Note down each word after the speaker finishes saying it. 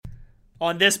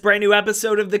On this brand new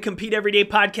episode of the Compete Everyday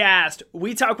podcast,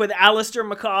 we talk with Alistair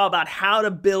McCaw about how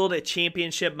to build a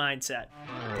championship mindset.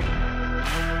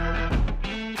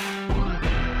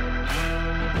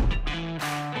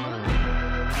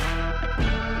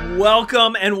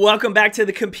 Welcome back to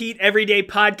the Compete Everyday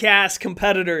podcast,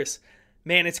 competitors.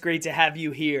 Man, it's great to have you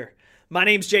here. My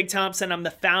name's Jake Thompson. I'm the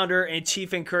founder and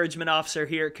chief encouragement officer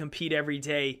here at Compete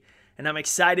Everyday. And I'm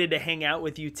excited to hang out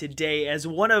with you today as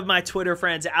one of my Twitter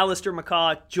friends, Alistair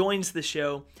McCaw, joins the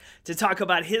show to talk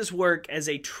about his work as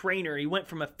a trainer. He went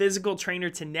from a physical trainer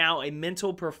to now a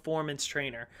mental performance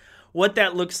trainer. What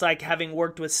that looks like having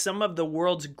worked with some of the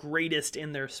world's greatest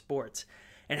in their sports,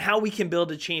 and how we can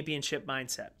build a championship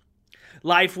mindset.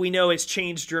 Life, we know, has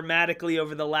changed dramatically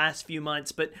over the last few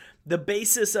months, but the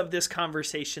basis of this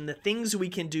conversation, the things we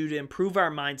can do to improve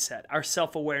our mindset, our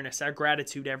self-awareness, our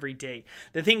gratitude every day,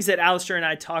 the things that Alistair and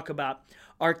I talk about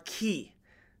are key.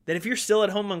 That if you're still at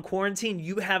home on quarantine,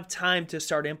 you have time to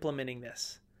start implementing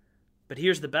this. But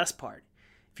here's the best part.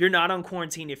 If you're not on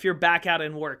quarantine, if you're back out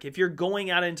in work, if you're going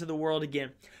out into the world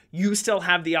again, you still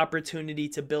have the opportunity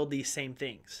to build these same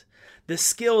things. The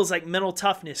skills like mental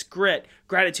toughness, grit,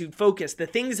 gratitude, focus, the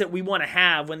things that we want to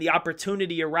have when the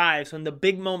opportunity arrives, when the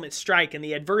big moments strike and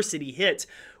the adversity hits,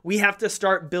 we have to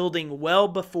start building well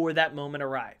before that moment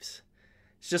arrives.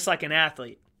 It's just like an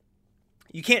athlete.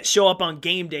 You can't show up on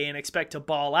game day and expect to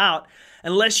ball out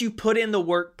unless you put in the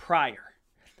work prior,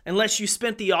 unless you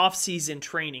spent the off-season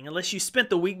training, unless you spent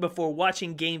the week before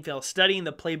watching game film, studying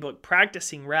the playbook,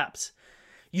 practicing reps.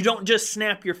 You don't just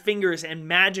snap your fingers and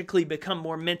magically become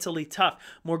more mentally tough,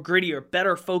 more grittier,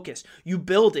 better focused. You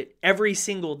build it every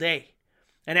single day.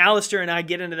 And Alistair and I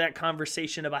get into that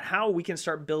conversation about how we can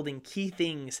start building key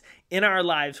things in our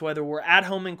lives, whether we're at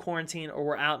home in quarantine or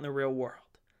we're out in the real world.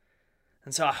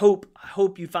 And so I hope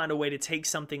you find a way to take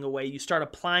something away. You start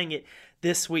applying it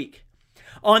this week.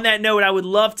 On that note, I would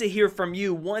love to hear from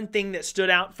you one thing that stood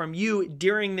out from you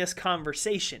during this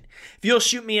conversation. If you'll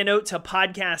shoot me a note to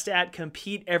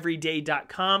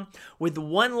podcast@competeeveryday.com with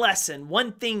one lesson,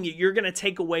 one thing that you're going to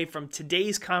take away from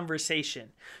today's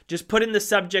conversation. Just put in the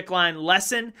subject line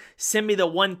lesson, send me the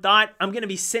one thought. I'm going to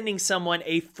be sending someone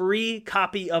a free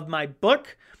copy of my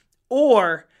book,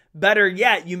 or better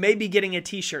yet, you may be getting a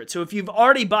t-shirt. So if you've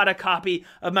already bought a copy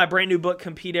of my brand new book,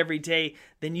 Compete Every Day,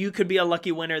 then you could be a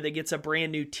lucky winner that gets a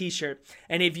brand new t-shirt.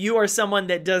 And if you are someone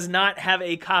that does not have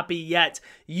a copy yet,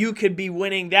 you could be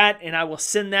winning that, and I will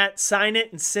send that, sign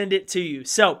it, and send it to you.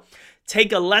 So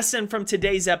take a lesson from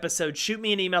today's episode. Shoot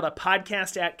me an email to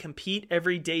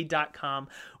podcast@competeeveryday.com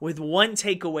with one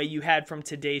takeaway you had from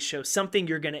today's show, something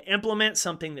you're going to implement,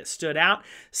 something that stood out,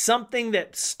 something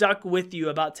that stuck with you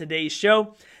about today's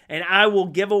show, and I will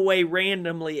give away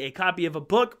randomly a copy of a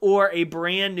book or a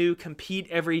brand new Compete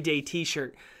Everyday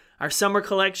t-shirt. Our summer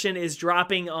collection is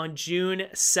dropping on June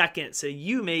 2nd, so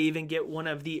you may even get one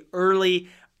of the early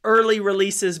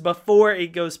releases before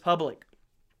it goes public.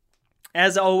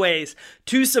 As always,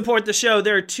 to support the show,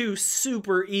 there are two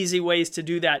super easy ways to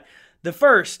do that. The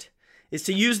first is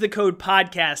to use the code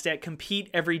podcast at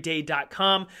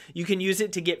competeeveryday.com. You can use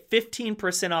it to get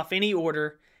 15% off any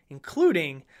order,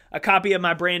 including a copy of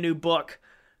my brand new book,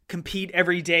 Compete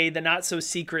Every Day, the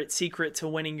not-so-secret secret to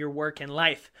winning your work and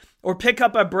life. Or pick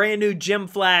up a brand new gym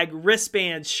flag,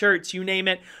 wristbands, shirts, you name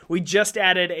it. We just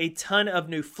added a ton of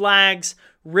new flags,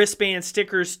 wristband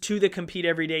stickers to the Compete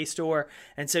Everyday store.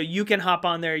 And so you can hop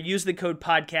on there, use the code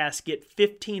podcast, get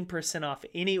 15% off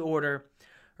any order.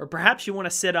 Or perhaps you want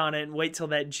to sit on it and wait till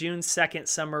that June 2nd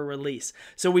summer release.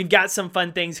 So we've got some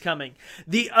fun things coming.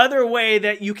 The other way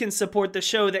that you can support the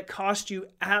show that costs you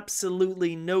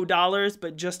absolutely no dollars,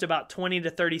 but just about 20 to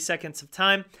 30 seconds of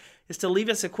time, is to leave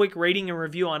us a quick rating and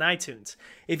review on iTunes.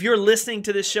 If you're listening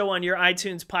to this show on your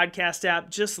iTunes podcast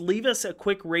app, just leave us a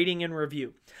quick rating and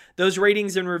review. Those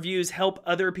ratings and reviews help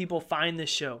other people find the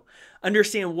show,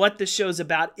 understand what the show's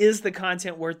about, is the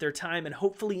content worth their time, and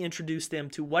hopefully introduce them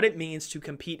to what it means to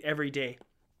compete every day.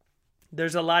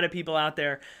 There's a lot of people out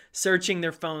there searching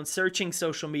their phones, searching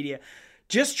social media,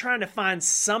 just trying to find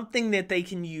something that they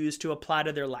can use to apply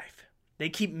to their life. They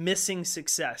keep missing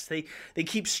success. They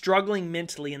keep struggling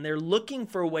mentally, and they're looking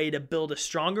for a way to build a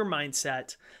stronger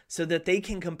mindset so that they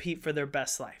can compete for their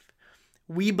best life.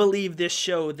 We believe this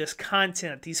show, this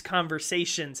content, these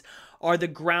conversations are the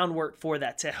groundwork for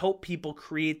that, to help people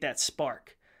create that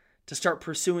spark, to start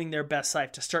pursuing their best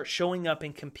life, to start showing up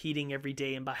and competing every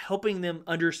day, and by helping them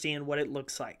understand what it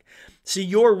looks like. So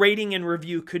your rating and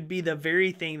review could be the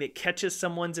very thing that catches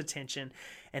someone's attention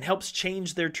and helps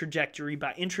change their trajectory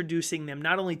by introducing them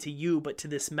not only to you, but to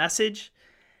this message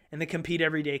and the Compete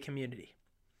Everyday community.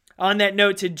 On that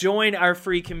note, to join our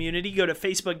free community, go to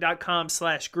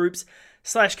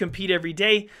facebook.com/groups/compete every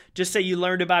day. Just say you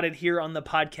learned about it here on the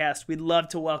podcast. We'd love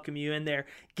to welcome you in there,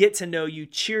 get to know you,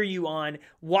 cheer you on,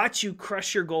 watch you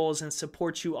crush your goals, and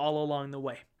support you all along the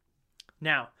way.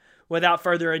 Now, without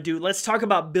further ado, let's talk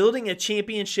about building a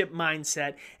championship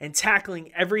mindset and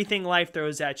tackling everything life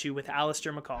throws at you with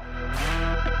Alistair McCall.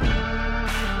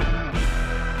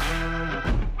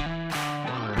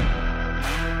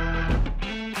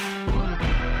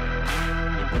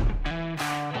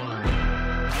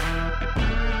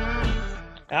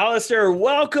 Alistair,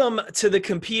 welcome to the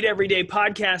Compete Everyday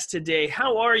podcast today.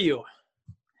 How are you?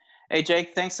 Hey,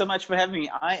 Jake. Thanks so much for having me.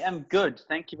 I am good.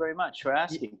 Thank you very much for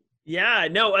asking. Yeah,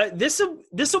 no, this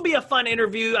will be a fun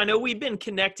interview. I know we've been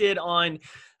connected on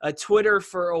Twitter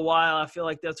for a while. I feel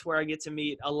like that's where I get to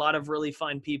meet a lot of really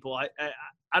fun people.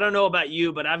 I don't know about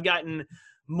you, but I've gotten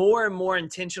more and more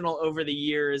intentional over the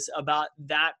years about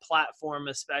that platform,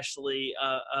 especially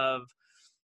of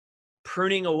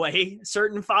pruning away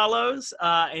certain follows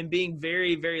and being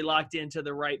very, very locked into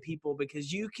the right people,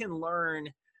 because you can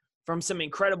learn from some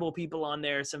incredible people on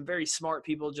there, some very smart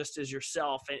people just as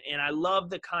yourself. And I love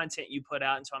the content you put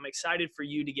out. And so I'm excited for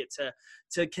you to get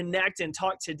to connect and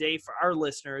talk today for our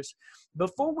listeners.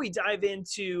 Before we dive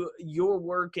into your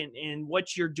work and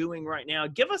what you're doing right now,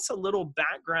 give us a little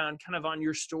background kind of on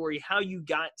your story, how you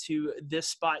got to this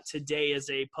spot today as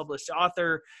a published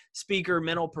author, speaker,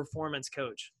 mental performance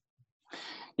coach.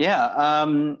 Yeah,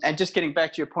 and just getting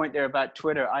back to your point there about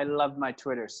Twitter, I love my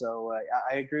Twitter. So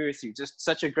I agree with you. Just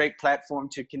such a great platform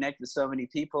to connect with so many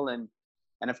people. And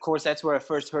of course, that's where I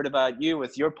first heard about you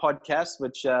with your podcast,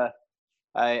 which I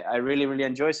really, really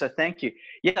enjoy. So thank you.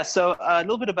 Yeah, so a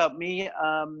little bit about me.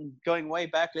 Going way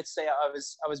back, let's say I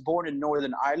was born in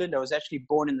Northern Ireland. I was actually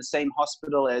born in the same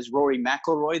hospital as Rory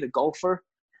McIlroy, the golfer.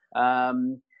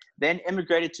 Then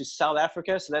immigrated to South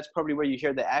Africa. So that's probably where you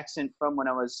hear the accent from. When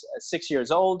I was 6 years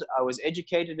old, I was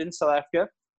educated in South Africa,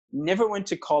 never went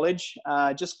to college,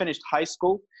 just finished high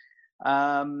school.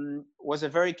 Was a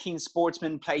very keen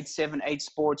sportsman, played 7-8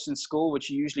 sports in school, which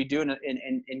you usually do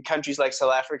in countries like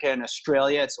South Africa and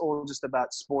Australia. It's all just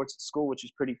about sports at school, which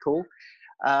is pretty cool.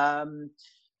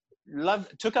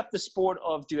 Took up the sport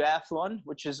of duathlon,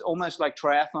 which is almost like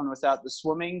triathlon without the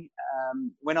swimming.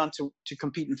 Went on to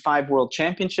compete in 5 world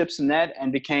championships in that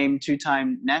and became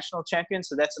 2-time national champion.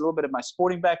 So that's a little bit of my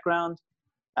sporting background.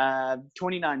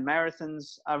 29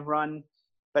 marathons I've run.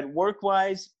 But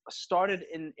work-wise, started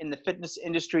in the fitness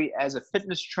industry as a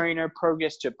fitness trainer,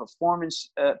 progressed to a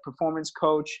performance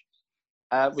coach.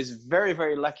 Was very,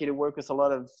 very lucky to work with a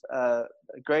lot of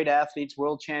great athletes,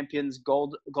 world champions,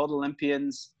 gold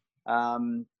Olympians,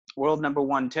 world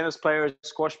 #1 tennis players,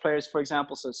 squash players, for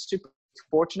example. So super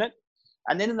fortunate.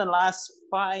 And then in the last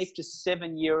 5 to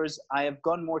 7 years, I have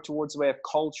gone more towards the way of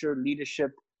culture,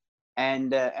 leadership,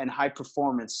 and high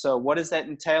performance. So what does that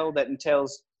entail? That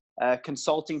entails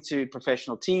consulting to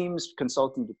professional teams,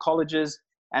 consulting to colleges,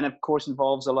 and of course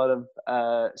involves a lot of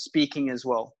speaking as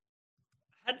well.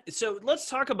 So let's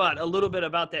talk about a little bit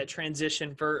about that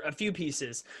transition for a few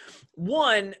pieces.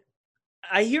 One,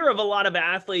 I hear of a lot of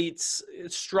athletes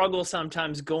struggle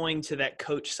sometimes going to that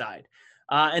coach side.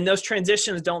 And those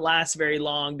transitions don't last very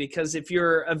long, because if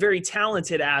you're a very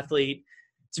talented athlete,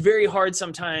 it's very hard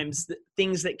sometimes,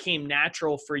 things that came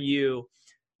natural for you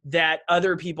that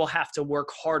other people have to work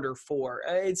harder for.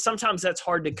 Sometimes that's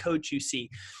hard to coach, you see.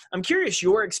 I'm curious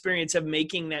your experience of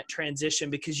making that transition,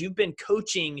 because you've been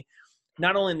coaching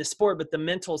not only in the sport, but the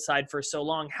mental side for so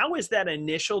long. How was that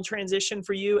initial transition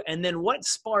for you? And then what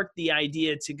sparked the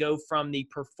idea to go from the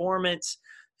performance,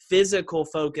 physical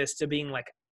focus to being like,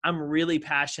 I'm really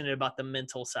passionate about the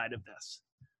mental side of this?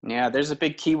 Yeah, there's a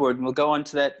big keyword, and we'll go on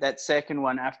to that second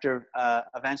one after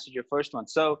I've answered your first one.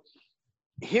 So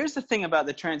here's the thing about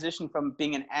the transition from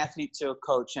being an athlete to a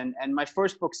coach. And my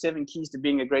first book, 7 Keys to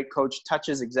Being a Great Coach,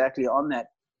 touches exactly on that,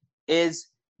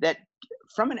 is that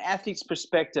from an athlete's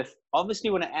perspective, obviously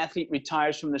when an athlete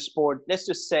retires from the sport, let's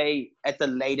just say at the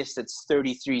latest it's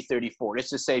 33, 34.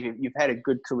 Let's just say you've had a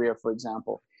good career, for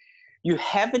example. You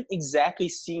haven't exactly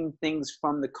seen things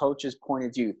from the coach's point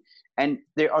of view. And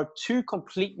there are 2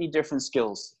 completely different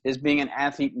skills, is being an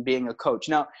athlete and being a coach.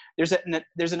 Now, there's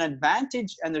an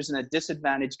advantage and there's a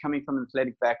disadvantage coming from an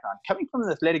athletic background. Coming from an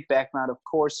athletic background, of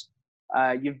course,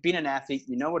 you've been an athlete,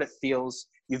 you know what it feels.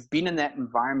 You've been in that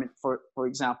environment, for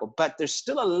example, but there's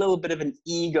still a little bit of an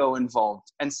ego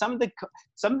involved. And some of the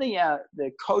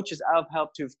coaches I've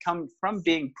helped who've come from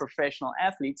being professional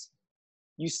athletes,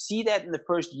 you see that in the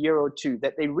first year or 2,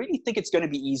 that they really think it's going to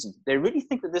be easy. They really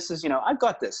think that this is, I've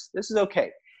got this. This is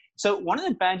okay. So one of the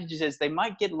advantages is they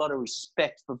might get a lot of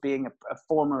respect for being a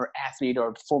former athlete or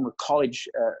a former college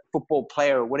football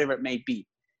player or whatever it may be.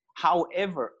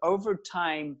 However, over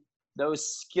time,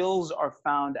 those skills are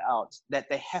found out that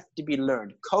they have to be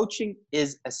learned. Coaching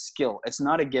is a skill. It's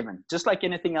not a given. Just like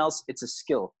anything else, it's a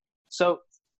skill. So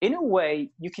in a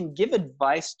way, you can give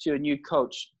advice to a new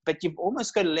coach, but you've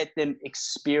almost got to let them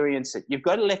experience it. You've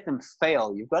got to let them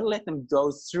fail. You've got to let them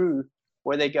go through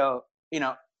where they go,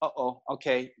 uh-oh,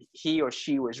 okay, he or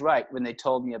she was right when they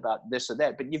told me about this or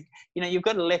that. But you've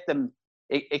got to let them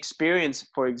experience,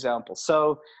 for example.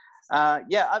 So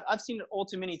I've seen it all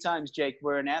too many times, Jake,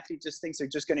 where an athlete just thinks they're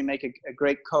just going to make a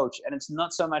great coach, and it's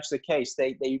not so much the case.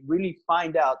 They really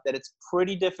find out that it's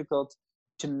pretty difficult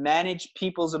to manage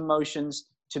people's emotions,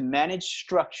 to manage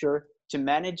structure, to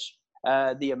manage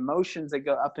the emotions that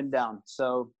go up and down.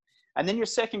 So, and then your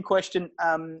second question,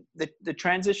 the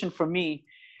transition for me,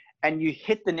 and you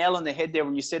hit the nail on the head there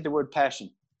when you said the word passion,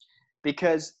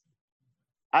 because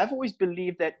I've always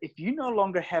believed that if you no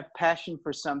longer have passion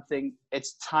for something,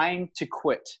 it's time to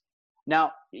quit.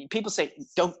 Now, people say,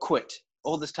 don't quit,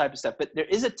 all this type of stuff. But there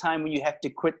is a time when you have to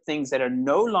quit things that are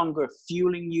no longer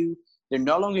fueling you. They're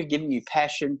no longer giving you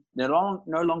passion. They're no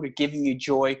longer giving you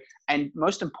joy. And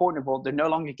most important of all, they're no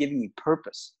longer giving you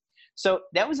purpose. So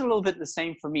that was a little bit the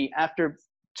same for me. After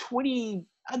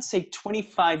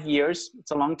 25 years,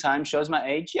 it's a long time, shows my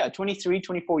age. 23,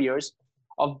 24 years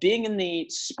of being in the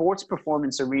sports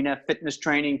performance arena, fitness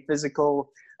training, physical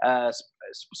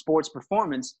sports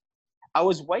performance. I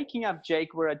was waking up,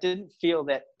 Jake, where I didn't feel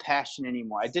that passion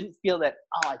anymore. I didn't feel that,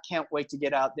 I can't wait to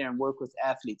get out there and work with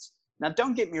athletes. Now,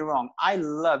 don't get me wrong. I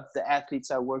loved the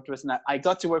athletes I worked with. And I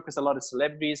got to work with a lot of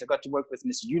celebrities. I got to work with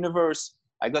Miss Universe.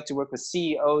 I got to work with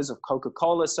CEOs of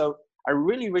Coca-Cola. So I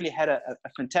really, really had a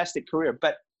fantastic career.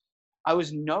 But I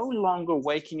was no longer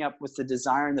waking up with the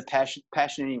desire and the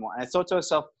passion anymore. And I thought to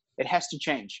myself, it has to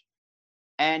change.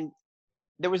 And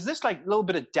there was this little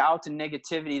bit of doubt and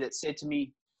negativity that said to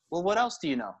me, well, what else do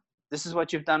you know? This is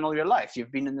what you've done all your life.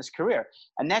 You've been in this career.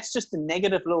 And that's just the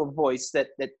negative little voice that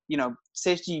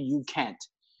says to you, you can't.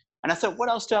 And I thought, what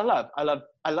else do I love?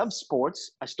 I love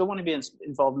sports. I still want to be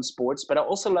involved in sports, but I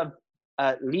also love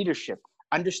leadership,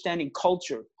 understanding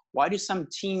culture. Why do some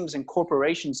teams and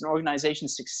corporations and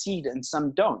organizations succeed and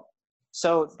some don't?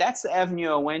 So that's the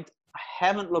avenue I went. I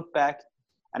haven't looked back,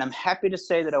 and I'm happy to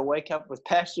say that I wake up with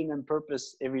passion and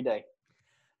purpose every day.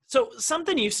 So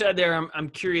something you said there, I'm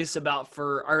curious about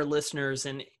for our listeners,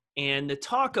 and to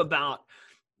talk about,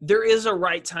 there is a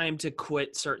right time to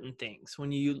quit certain things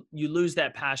when you lose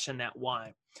that passion, that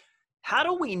why. How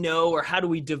do we know, or how do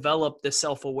we develop the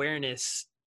self-awareness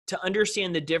to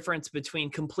understand the difference between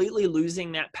completely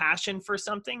losing that passion for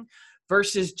something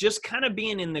versus just kind of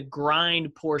being in the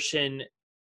grind portion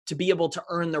to be able to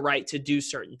earn the right to do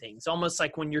certain things? Almost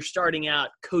like when you're starting out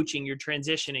coaching, you're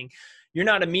transitioning, you're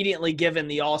not immediately given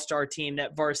the all-star team,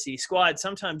 that varsity squad.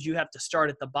 Sometimes you have to start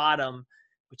at the bottom,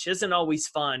 which isn't always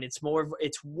fun. It's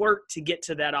work to get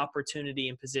to that opportunity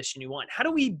and position you want. How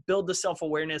do we build the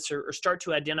self-awareness or start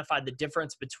to identify the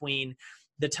difference between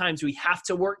the times we have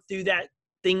to work through that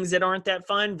things that aren't that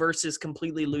fun versus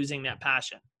completely losing that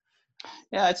passion?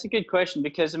 Yeah, it's a good question,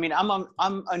 because I'm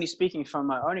only speaking from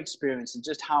my own experience and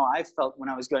just how I felt when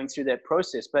I was going through that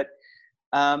process. But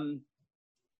let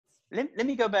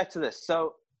me go back to this.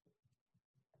 So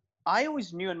I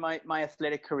always knew in my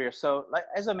athletic career. So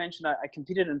as I mentioned, I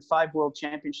competed in 5 world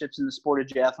championships in the sport of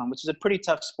triathlon, which is a pretty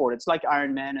tough sport. It's like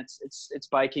Ironman. It's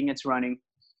biking. It's running.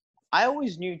 I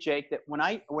always knew, Jake, that when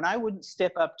I wouldn't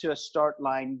step up to a start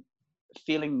line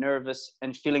feeling nervous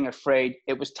and feeling afraid,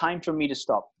 it was time for me to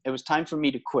stop. It was time for me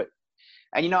to quit.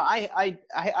 And I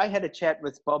had a chat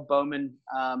with Bob Bowman,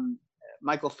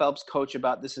 Michael Phelps' coach,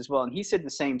 about this as well, and he said the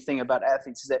same thing about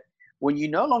athletes: is that when you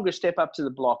no longer step up to the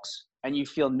blocks and you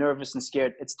feel nervous and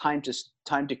scared, it's time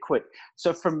to quit.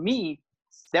 So for me,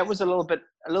 that was a little bit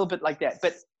like that.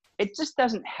 But it just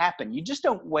doesn't happen. You just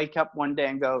don't wake up one day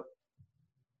and go,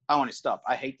 I want to stop.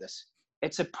 I hate this.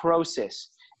 It's a process.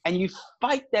 And you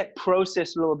fight that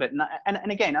process a little bit.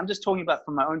 And again, I'm just talking about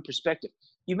from my own perspective.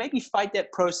 You maybe fight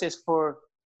that process for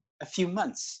a few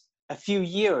months, a few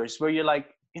years, where you're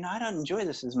like, I don't enjoy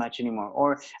this as much anymore.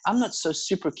 Or I'm not so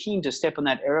super keen to step on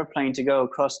that airplane to go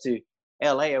across to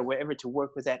LA or wherever to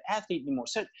work with that athlete anymore.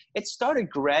 So it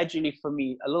started gradually for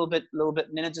me, a little bit, and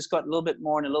then it just got a little bit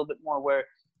more and a little bit more, where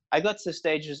I got to the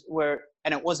stages where,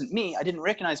 and it wasn't me, I didn't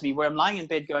recognize me, where I'm lying in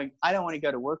bed going, I don't want to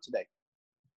go to work today.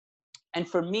 And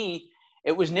for me,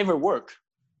 it was never work.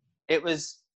 It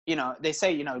was, they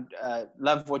say,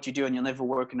 love what you do and you'll never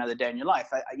work another day in your life.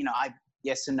 I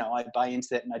yes and no, I buy into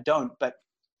that and I don't. But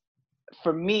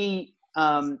for me,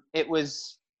 it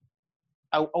was,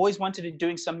 I always wanted to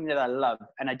doing something that I love,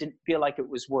 and I didn't feel like it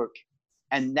was work.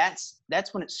 And that's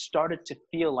when it started to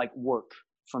feel like work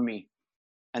for me.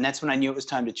 And that's when I knew it was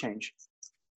time to change.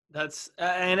 That's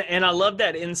and I love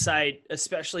that insight,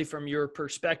 especially from your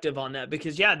perspective on that,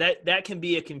 because yeah, that can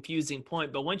be a confusing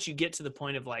point. But once you get to the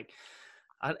point of like,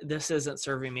 this isn't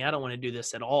serving me, I don't want to do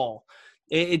this at all.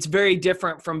 It's very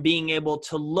different from being able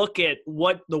to look at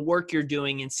what the work you're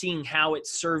doing and seeing how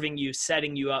it's serving you,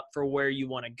 setting you up for where you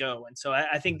want to go. And so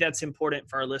I think that's important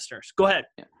for our listeners. Go ahead.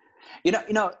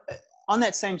 Yeah. On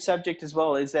that same subject as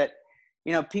well, is that,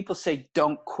 people say,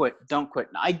 don't quit. And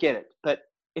I get it. But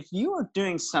if you are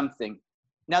doing something,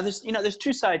 now there's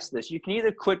two sides to this. You can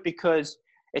either quit because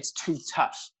it's too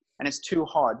tough and it's too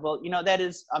hard. Well,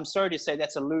 I'm sorry to say,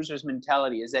 that's a loser's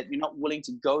mentality, is that you're not willing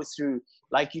to go through,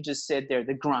 like you just said there,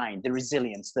 the grind, the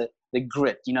resilience, the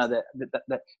grit,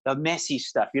 the messy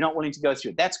stuff. You're not willing to go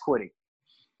through it. That's quitting.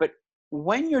 But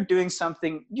when you're doing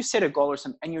something, you set a goal or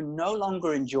something, and you're no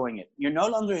longer enjoying it. You're no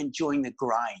longer enjoying the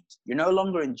grind. You're no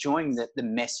longer enjoying the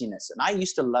messiness. And I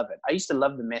used to love it. I used to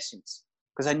love the messiness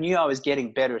because I knew I was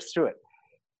getting better through it.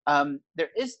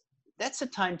 That's a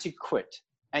time to quit.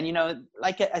 And,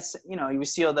 you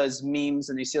see all those memes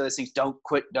and you see all those things, don't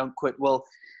quit. Well,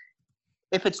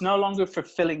 if it's no longer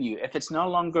fulfilling you, if it's no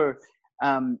longer,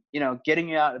 getting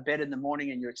you out of bed in the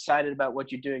morning and you're excited about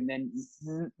what you're doing, then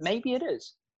maybe it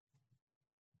is.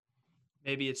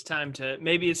 Maybe it's time to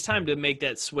make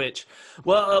that switch.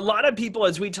 Well, a lot of people,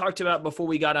 as we talked about before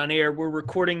we got on air, we're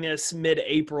recording this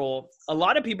mid-April. A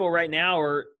lot of people right now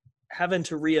are having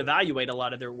to reevaluate a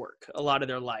lot of their work, a lot of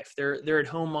their life. They're at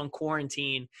home on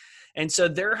quarantine. And so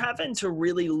they're having to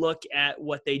really look at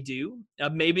what they do.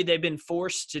 Maybe they've been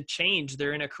forced to change.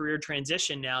 They're in a career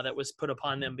transition now that was put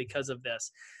upon them because of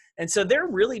this. And so they're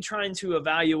really trying to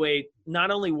evaluate not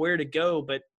only where to go,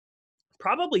 but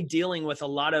probably dealing with a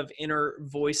lot of inner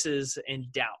voices and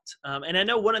doubt. And I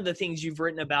know one of the things you've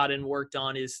written about and worked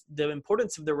on is the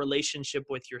importance of the relationship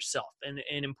with yourself and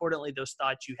importantly, those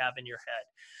thoughts you have in your head.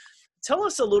 Tell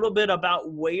us a little bit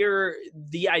about where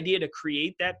the idea to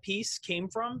create that piece came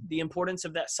from, the importance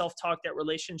of that self-talk, that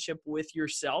relationship with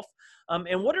yourself.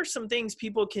 And what are some things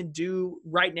people can do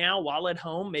right now while at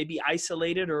home, maybe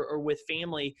isolated or with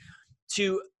family,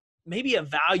 to maybe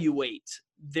evaluate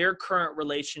their current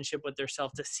relationship with their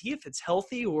self to see if it's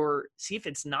healthy or see if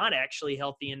it's not actually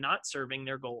healthy and not serving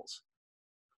their goals?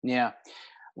 Yeah.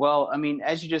 Well, I mean,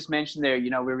 as you just mentioned there,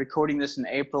 we're recording this in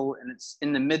April and it's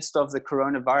in the midst of the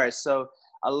coronavirus. So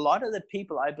a lot of the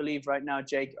people, I believe right now,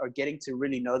 Jake, are getting to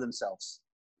really know themselves.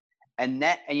 And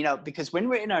because when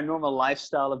we're in our normal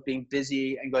lifestyle of being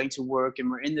busy and going to work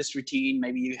and we're in this routine,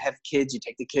 maybe you have kids, you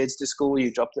take the kids to school,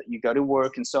 you go to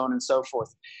work and so on and so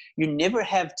forth. You never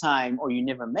have time, or you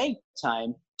never make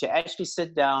time to actually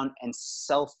sit down and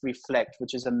self-reflect,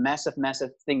 which is a massive,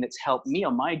 massive thing that's helped me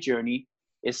on my journey,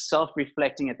 is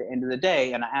self-reflecting at the end of the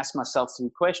day. And I ask myself 3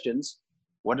 questions.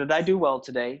 What did I do well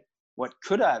today? What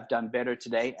could I have done better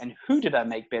today? And who did I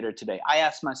make better today? I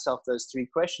ask myself those 3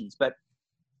 questions. But,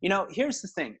 here's the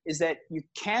thing, is that you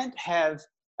can't have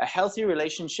a healthy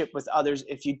relationship with others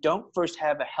if you don't first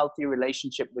have a healthy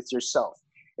relationship with yourself.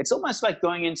 It's almost like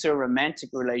going into a romantic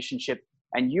relationship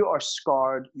and you are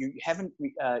scarred. You haven't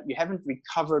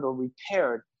recovered or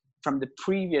repaired from the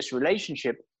previous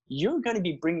relationship. You're going to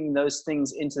be bringing those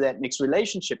things into that next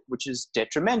relationship, which is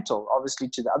detrimental, obviously,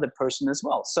 to the other person as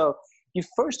well. So you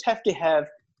first have to have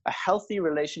a healthy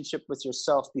relationship with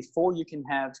yourself before you can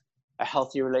have a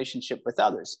healthy relationship with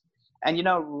others. And,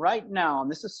 right now, and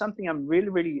this is something I'm really,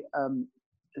 really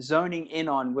zoning in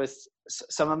on with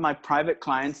some of my private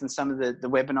clients and some of the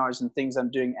webinars and things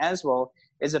I'm doing as well,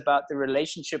 is about the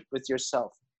relationship with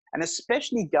yourself. And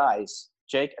especially guys,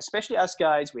 Jake, especially us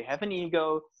guys, we have an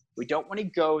ego. We don't want to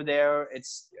go there.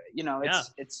 It's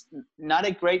not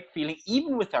a great feeling,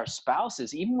 even with our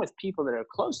spouses, even with people that are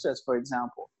close to us, for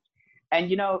example.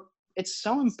 And, it's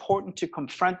so important to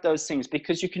confront those things,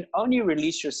 because you can only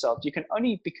release yourself. You can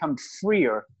only become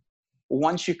freer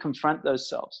once you confront those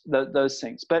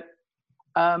things. But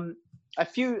a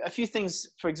few things,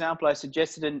 for example, I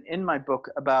suggested in my book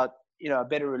about, a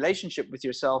better relationship with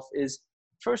yourself is,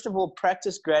 first of all,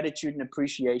 practice gratitude and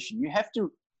appreciation. You have to,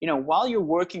 while you're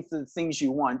working for the things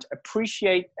you want,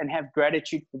 appreciate and have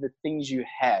gratitude for the things you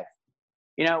have.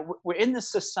 We're in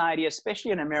this society,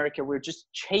 especially in America, we're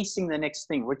just chasing the next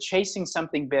thing. We're chasing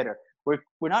something better. We're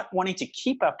not wanting to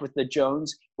keep up with the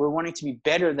Jones. We're wanting to be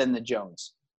better than the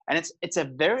Jones. And it's a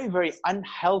very, very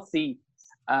unhealthy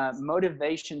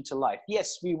motivation to life.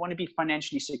 Yes, we want to be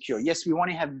financially secure. Yes, we want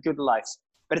to have good lives.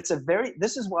 But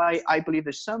this is why I believe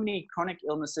there's so many chronic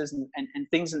illnesses and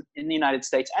things in the United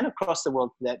States and across the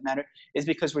world for that matter, is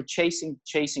because we're chasing.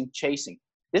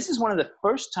 This is one of the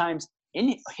first times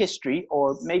in history,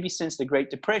 or maybe since the Great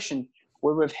Depression,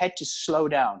 where we've had to slow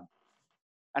down.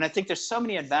 And I think there's so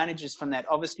many advantages from that.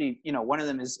 Obviously, one of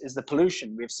them is the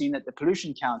pollution. We've seen that the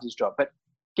pollution count has dropped. But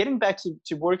getting back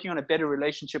to working on a better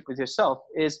relationship with yourself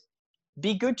is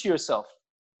be good to yourself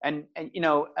and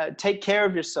take care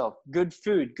of yourself. Good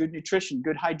food, good nutrition,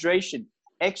 good hydration,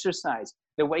 exercise,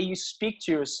 the way you speak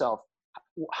to yourself.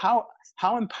 How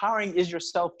empowering is your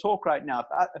self-talk right now?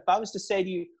 If I was to say to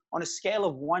you on a scale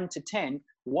of 1 to 10,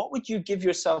 what would you give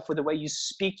yourself for the way you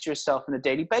speak to yourself on a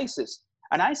daily basis?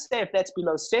 And I say if that's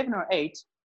below 7 or 8,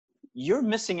 you're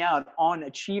missing out on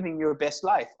achieving your best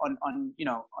life, on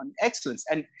excellence.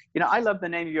 And, I love the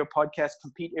name of your podcast,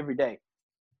 Compete Every Day,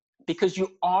 because you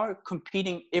are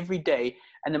competing every day.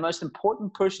 And the most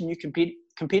important person you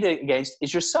compete against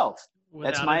is yourself.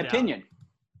 That's my opinion,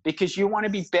 because you want to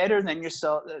be better than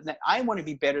yourself. I want to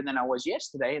be better than I was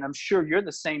yesterday. And I'm sure you're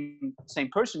the same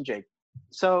person, Jake.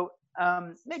 So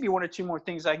maybe 1 or 2 more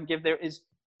things I can give there is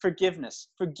forgiveness.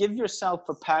 Forgive yourself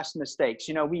for past mistakes.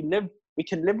 We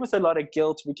can live with a lot of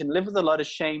guilt. We can live with a lot of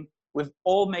shame. We've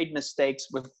all made mistakes.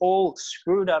 We've all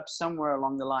screwed up somewhere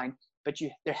along the line. But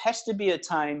there has to be a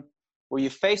time where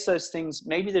you face those things.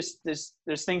 Maybe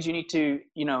there's things you need to,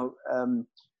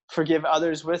 forgive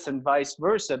others with, and vice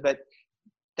versa. But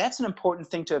that's an important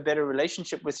thing to a better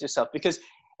relationship with yourself, because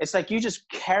it's like you just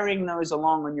carrying those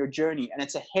along on your journey, and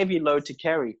it's a heavy load to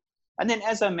carry. And then,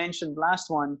 as I mentioned, last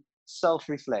one,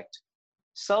 self-reflect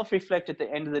at the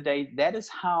end of the day. That is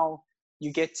how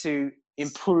you get to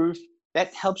improve.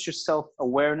 That helps your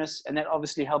self-awareness, and that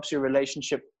obviously helps your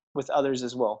relationship with others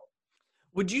as well.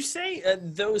 Would you say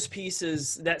those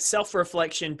pieces, that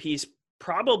self-reflection piece,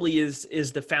 probably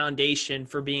is the foundation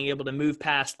for being able to move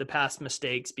past the past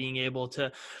mistakes, being able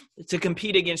to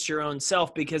compete against your own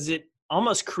self, because it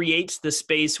almost creates the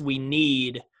space we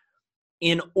need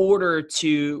in order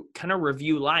to kind of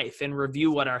review life and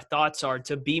review what our thoughts are,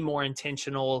 to be more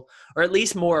intentional, or at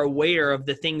least more aware of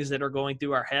the things that are going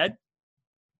through our head?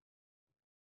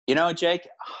 Jake,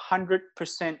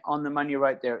 100% on the money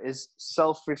right there is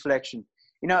self-reflection.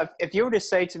 If you were to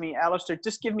say to me, Alistair,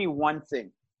 just give me one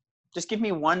thing. Just give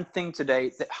me one thing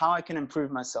today that how I can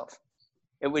improve myself.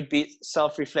 It would be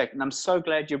self-reflect. And I'm so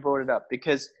glad you brought it up,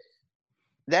 because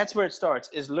that's where it starts,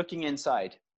 is looking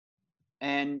inside.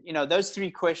 And, those 3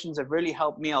 questions have really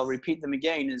helped me. I'll repeat them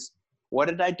again, is what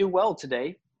did I do well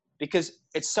today? Because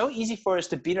it's so easy for us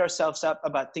to beat ourselves up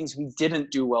about things we didn't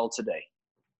do well today.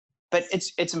 But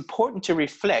it's important to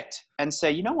reflect and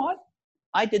say, you know what?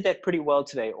 I did that pretty well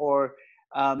today. Or,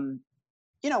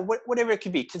 whatever it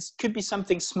could be. It could be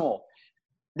something small.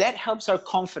 That helps our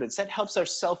confidence. That helps our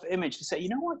self-image to say, you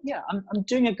know what? Yeah, I'm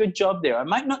doing a good job there. I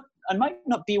might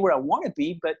not be where I want to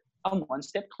be, but I'm one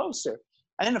step closer.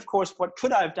 And then, of course, what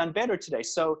could I have done better today?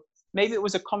 So maybe it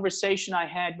was a conversation I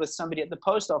had with somebody at the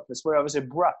post office where I was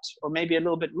abrupt or maybe a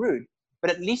little bit rude.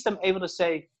 But at least I'm able to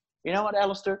say, you know what,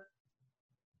 Alistair?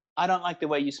 I don't like the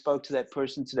way you spoke to that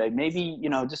person today. Maybe,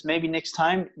 just maybe next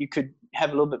time you could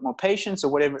have a little bit more patience,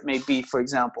 or whatever it may be, for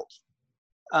example.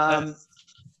 I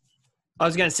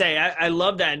was going to say, I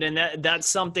love that. And that's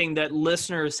something that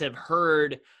listeners have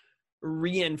heard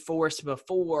reinforced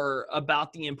before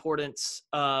about the importance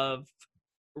of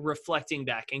reflecting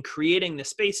back and creating the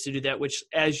space to do that, which,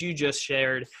 as you just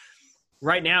shared,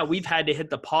 right now we've had to hit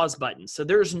the pause button. So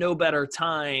there's no better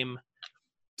time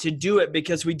to do it,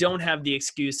 because we don't have the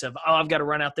excuse of, I've got to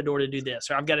run out the door to do this,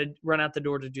 or I've got to run out the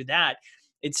door to do that.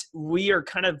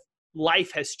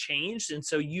 Life has changed. And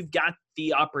so you've got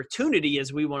the opportunity,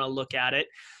 as we want to look at it,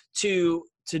 to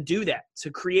do that, to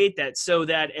create that, so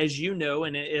that, as you know,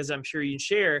 and as I'm sure you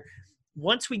share,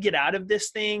 once we get out of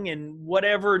this thing and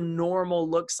whatever normal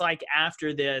looks like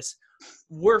after this,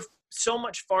 we're so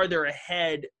much farther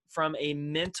ahead from a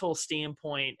mental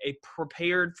standpoint, a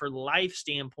prepared for life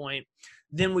standpoint,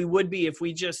 than we would be if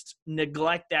we just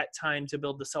neglect that time to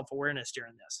build the self-awareness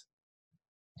during this.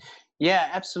 Yeah,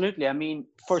 absolutely. I mean,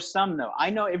 for some though, I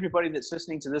know everybody that's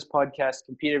listening to this podcast,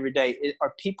 Compete Every Day,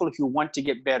 are people who want to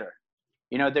get better.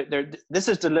 This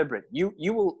is deliberate. You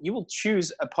will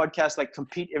choose a podcast like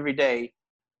Compete Every Day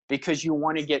because you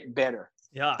want to get better.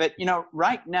 Yeah. But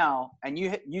right now, and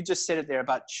you just said it there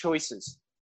about choices.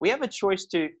 We have a choice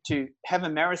to have a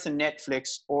marathon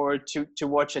Netflix, or to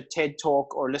watch a TED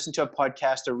Talk, or listen to a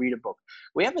podcast, or read a book.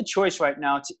 We have a choice right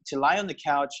now to lie on the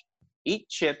couch, eat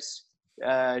chips,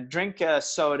 drink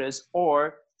sodas,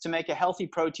 or to make a healthy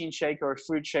protein shake or a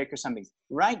fruit shake or something.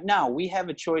 Right now, we have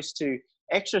a choice to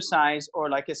exercise,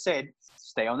 or, like I said,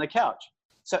 stay on the couch.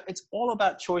 So it's all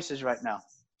about choices right now.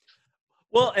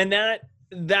 Well, and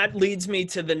that leads me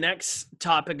to the next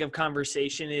topic of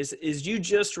conversation is you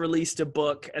just released a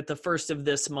book at the first of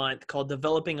this month called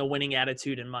Developing a Winning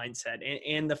Attitude and Mindset.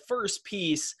 And the first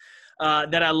piece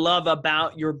that I love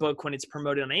about your book when it's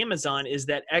promoted on Amazon is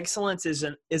that excellence is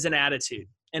an attitude.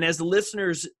 And as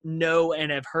listeners know and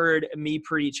have heard me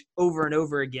preach over and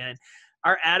over again,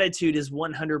 our attitude is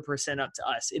 100% up to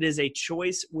us. It is a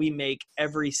choice we make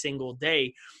every single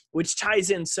day, which ties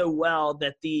in so well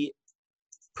that the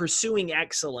pursuing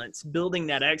excellence, building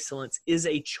that excellence, is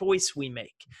a choice we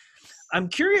make. I'm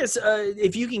curious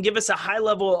if you can give us a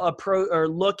high-level approach or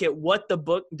look at what the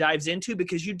book dives into,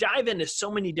 because you dive into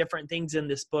so many different things in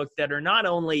this book that are not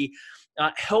only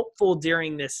helpful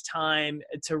during this time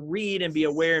to read and be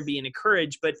aware and be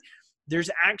encouraged, but there's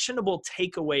actionable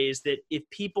takeaways that if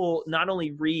people not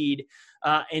only read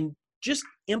and just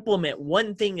implement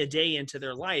one thing a day into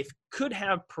their life, could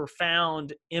have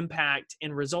profound impact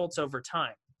and results over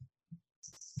time.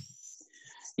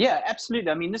 Yeah,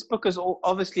 absolutely. I mean, this book is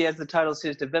obviously, as the title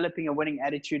says, developing a winning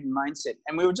attitude and mindset.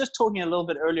 And we were just talking a little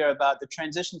bit earlier about the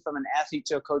transition from an athlete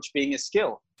to a coach being a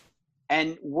skill.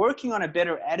 And working on a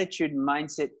better attitude and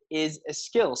mindset is a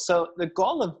skill. So the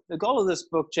goal of this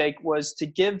book, Jake, was to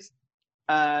give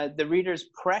the readers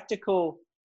practical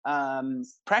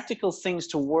things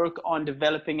to work on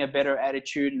developing a better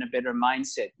attitude and a better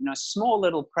mindset. Small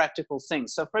little practical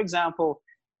things. So, for example,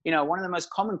 one of the most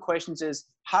common questions is,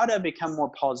 how do I become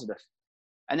more positive?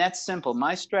 And that's simple.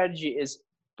 My strategy is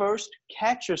first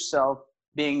catch yourself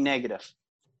being negative.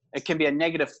 It can be a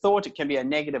negative thought. It can be a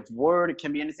negative word. It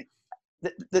can be anything.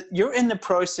 You're in the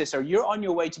process, or you're on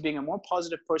your way to being a more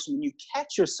positive person when you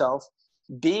catch yourself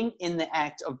being in the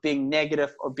act of being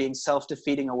negative or being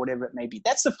self-defeating or whatever it may be.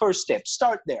 That's the first step.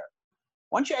 Start there.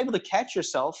 Once you're able to catch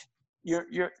yourself,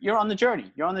 you're on the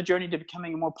journey. You're on the journey to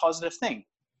becoming a more positive thing.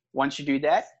 Once you do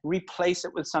that, replace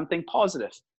it with something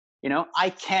positive. I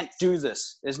can't do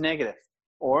this is negative,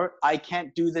 or I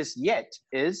can't do this yet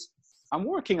is I'm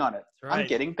working on it. Right. I'm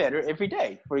getting better every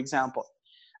day, for example.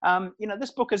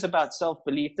 This book is about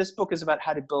self-belief. This book is about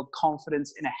how to build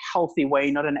confidence in a healthy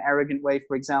way, not an arrogant way,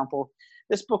 for example.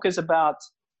 This book is about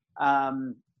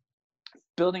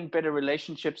building better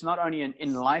relationships, not only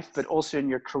in life, but also in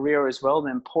your career as well,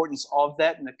 the importance of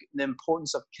that, and the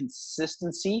importance of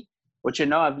consistency, which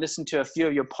I've listened to a few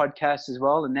of your podcasts as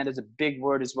well, and that is a big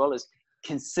word as well, is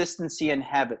consistency in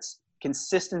habits,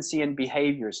 consistency in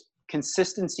behaviors,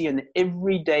 consistency in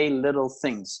everyday little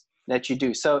things that you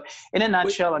do. So in a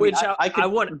nutshell, I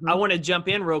want to jump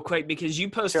in real quick, because you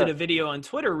posted a video on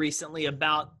Twitter recently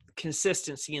about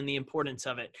consistency and the importance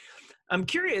of it. I'm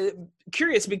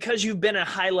curious because you've been a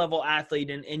high level athlete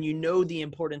and the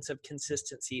importance of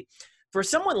consistency. For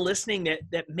someone listening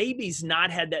that maybe's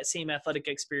not had that same athletic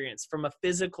experience from a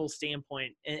physical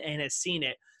standpoint and has seen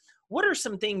it, what are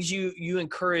some things you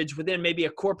encourage within maybe a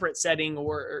corporate setting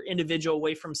or individual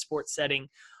away from sports setting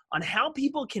on how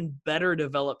people can better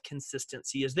develop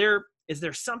consistency? Is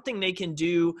there something they can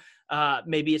do?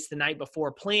 Maybe it's the night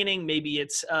before planning. Maybe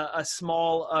it's a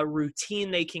small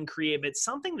routine they can create, but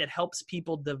something that helps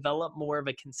people develop more of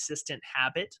a consistent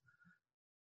habit.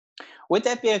 Would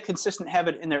that be a consistent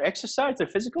habit in their exercise, their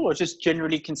physical, or just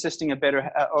generally consisting a better?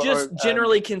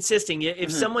 Generally consisting.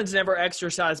 If someone's never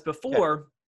exercised before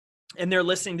and they're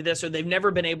listening to this, or they've never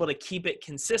been able to keep it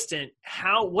consistent,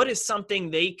 what is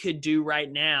something they could do right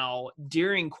now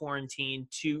during quarantine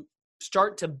to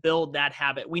start to build that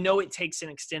habit? We know it takes an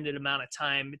extended amount of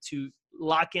time to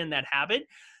lock in that habit,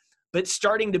 but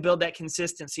starting to build that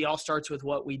consistency all starts with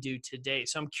what we do today.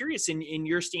 So I'm curious in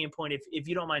your standpoint, if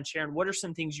you don't mind sharing, what are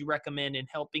some things you recommend in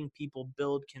helping people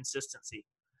build consistency?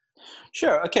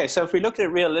 Sure. Okay. So if we look at it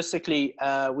realistically,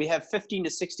 we have 15 to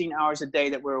 16 hours a day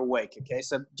that we're awake. Okay.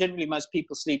 So generally most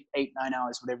people sleep 8-9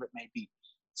 hours, whatever it may be.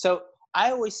 So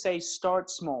I always say start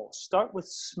small. Start with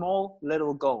small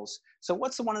little goals. So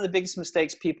what's one of the biggest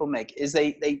mistakes people make is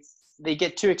they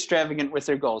get too extravagant with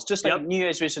their goals, just like New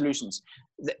Year's resolutions.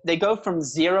 They go from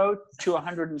 0 to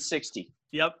 160.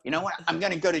 Yep. You know what? I'm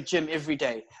going to go to gym every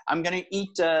day. I'm going to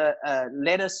eat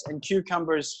lettuce and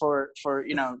cucumbers for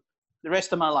the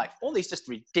rest of my life. All these just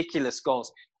ridiculous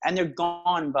goals, and they're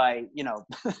gone by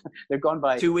they're gone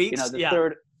by 2 weeks. The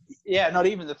third. Yeah, not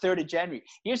even the 3rd of January.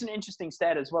 Here's an interesting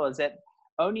stat as well: is that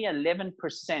only 11%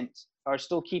 are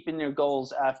still keeping their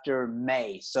goals after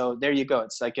May. So there you go.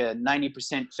 It's like a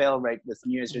 90% fail rate with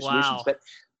New Year's resolutions. Wow. But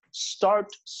start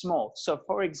small. So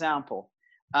for example,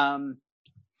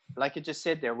 like I just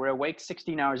said there, we're awake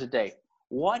 16 hours a day.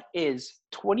 What is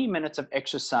 20 minutes of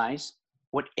exercise,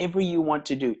 whatever you want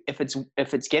to do? If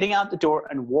it's getting out the door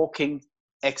and walking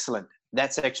Excellent.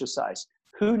 That's exercise.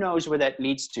 Who knows where that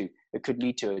leads to? It could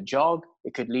lead to a jog.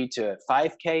 It could lead to a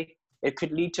 5K. It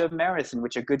could lead to a marathon,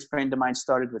 which a good friend of mine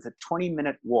started with a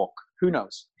 20-minute walk. Who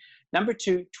knows? Number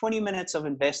two, 20 minutes of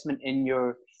investment in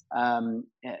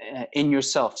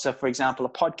yourself. So for example, a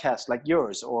podcast like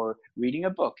yours or reading a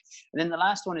book. And then the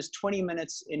last one is 20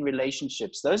 minutes in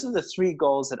relationships. Those are the three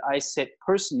goals that I set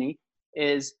personally,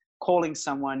 is calling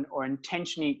someone or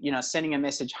intentionally, sending a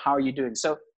message. How are you doing?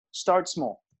 So start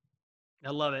small.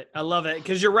 I love it. I love it.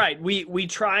 Because you're right. We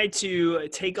try to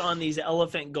take on these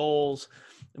elephant goals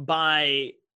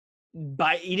by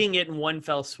eating it in one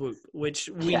fell swoop, which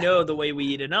we know the way we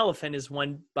eat an elephant is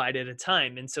one bite at a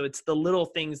time. And so it's the little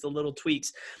things, the little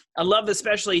tweaks. I love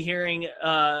especially hearing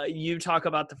you talk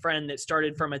about the friend that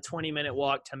started from a 20-minute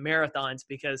walk to marathons,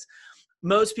 because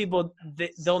most people,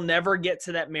 they'll never get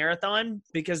to that marathon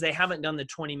because they haven't done the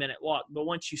 20-minute walk. But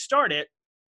once you start it,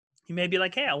 you may be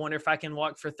like, hey, I wonder if I can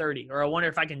walk for 30, or I wonder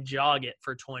if I can jog it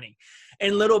for 20.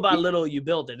 And little by little, you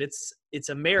build it. It's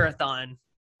a marathon,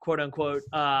 quote unquote,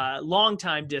 long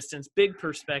time distance, big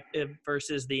perspective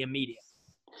versus the immediate.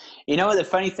 You know what the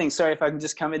funny thing, sorry if I can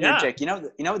just come in there, Jake. You know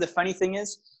what the funny thing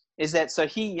is that, so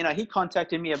he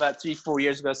contacted me about 3-4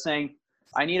 years ago saying,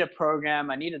 I need a program,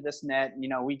 I needed this and that.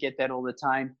 We get that all the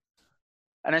time.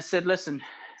 And I said, listen,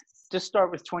 just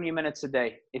start with 20 minutes a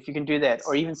day, if you can do that,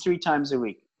 or even 3 times a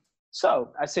week. So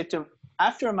I said to him,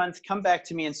 after a month, come back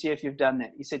to me and see if you've done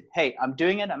that. He said, hey, I'm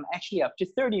doing it. I'm actually up to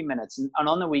 30 minutes, and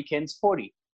on the weekends,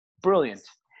 40. Brilliant.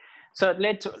 So it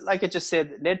led to, like I just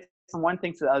said, from one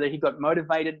thing to the other. He got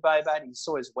motivated by that. He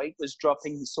saw his weight was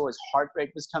dropping. He saw his heart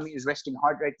rate was coming. His resting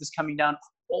heart rate was coming down.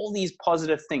 All these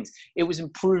positive things. It was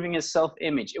improving his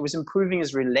self-image. It was improving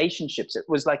his relationships. It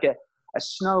was like a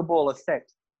snowball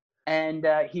effect. And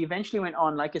he eventually went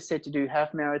on, like I said, to do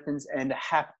half marathons and a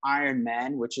half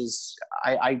Ironman, which is,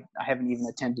 I haven't even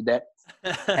attempted that.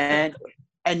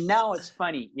 And now it's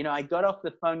funny. I got off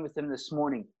the phone with him this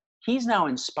morning. He's now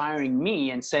inspiring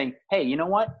me and saying, hey, you know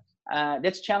what?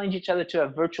 Let's challenge each other to a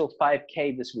virtual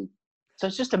 5K this week. So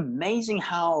it's just amazing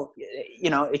how,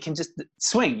 it can just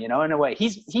swing, in a way.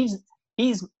 He's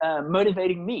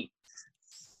motivating me.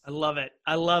 I love it.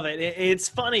 I love it. It's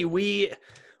funny. We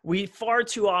far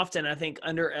too often, I think,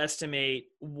 underestimate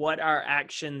what our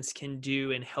actions can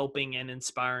do in helping and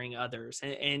inspiring others.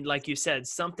 And like you said,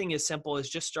 something as simple as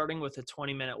just starting with a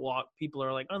 20-minute walk, people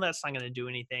are like, oh, that's not going to do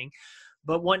anything.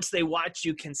 But once they watch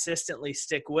you consistently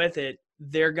stick with it,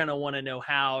 they're going to want to know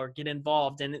how or get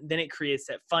involved. And then it creates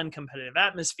that fun, competitive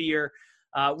atmosphere,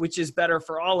 which is better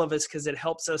for all of us because it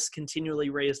helps us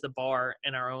continually raise the bar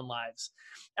in our own lives.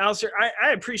 Alistair,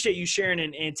 I appreciate you sharing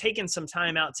and taking some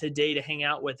time out today to hang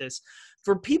out with us.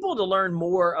 For people to learn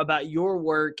more about your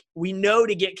work, we know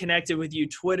to get connected with you,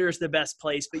 Twitter's the best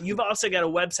place, but you've also got a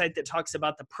website that talks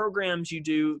about the programs you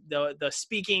do, the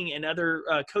speaking and other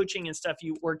coaching and stuff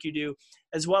work you do,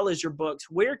 as well as your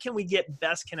books. Where can we get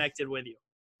best connected with you?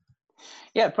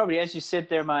 Yeah, probably, as you said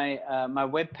there, my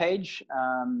webpage,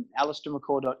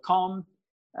 alistairmccaw.com.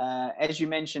 As you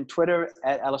mentioned, Twitter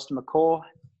at Alistair McCaw,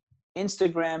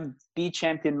 Instagram, Be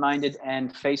Champion Minded,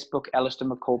 and Facebook, Alistair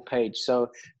McCaw page.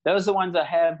 So those are the ones I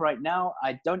have right now.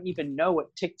 I don't even know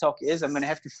what TikTok is. I'm going to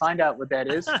have to find out what that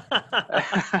is.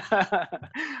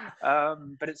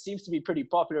 But it seems to be pretty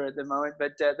popular at the moment.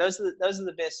 But those are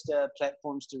the best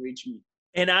platforms to reach me.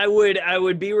 And I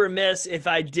would be remiss if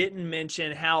I didn't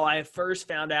mention how I first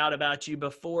found out about you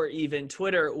before even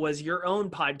Twitter was your own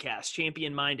podcast,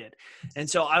 Champion Minded. And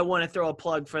so I want to throw a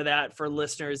plug for that for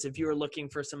listeners. If you are looking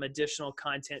for some additional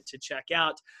content to check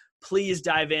out, please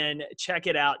dive in, check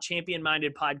it out, Champion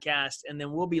Minded Podcast. And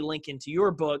then we'll be linking to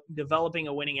your book, Developing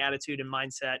a Winning Attitude and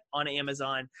Mindset, on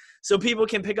Amazon. So people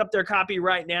can pick up their copy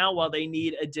right now while they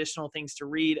need additional things to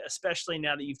read, especially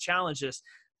now that you've challenged us.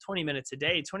 20 minutes a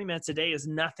day. 20 minutes a day is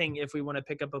nothing if we want to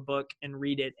pick up a book and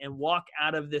read it and walk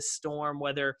out of this storm,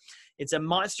 whether it's a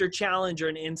monster challenge or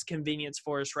an inconvenience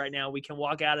for us right now. We can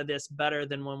walk out of this better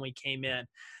than when we came in.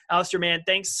 Alistair, man,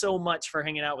 thanks so much for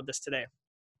hanging out with us today.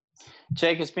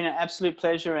 Jake, it's been an absolute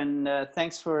pleasure, and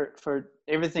thanks for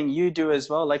everything you do as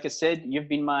well. Like I said, you've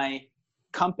been my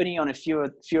company on a few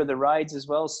of the rides as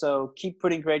well, so keep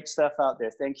putting great stuff out there.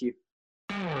 Thank you.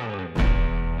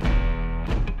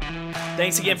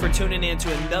 Thanks again for tuning in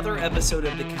to another episode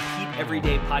of the Compete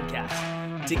Everyday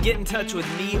podcast. To get in touch with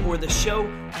me or the show,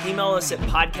 email us at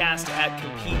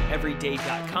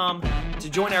podcast@competeeveryday.com to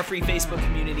join our free Facebook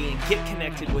community and get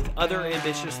connected with other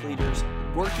ambitious leaders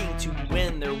working to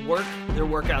win their work, their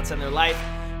workouts, and their life.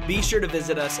 Be sure to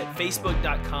visit us at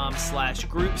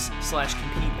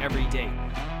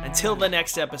facebook.com/groups/competeeveryday. Until the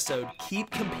next episode,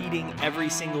 keep competing every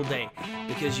single day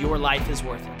because your life is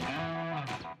worth it.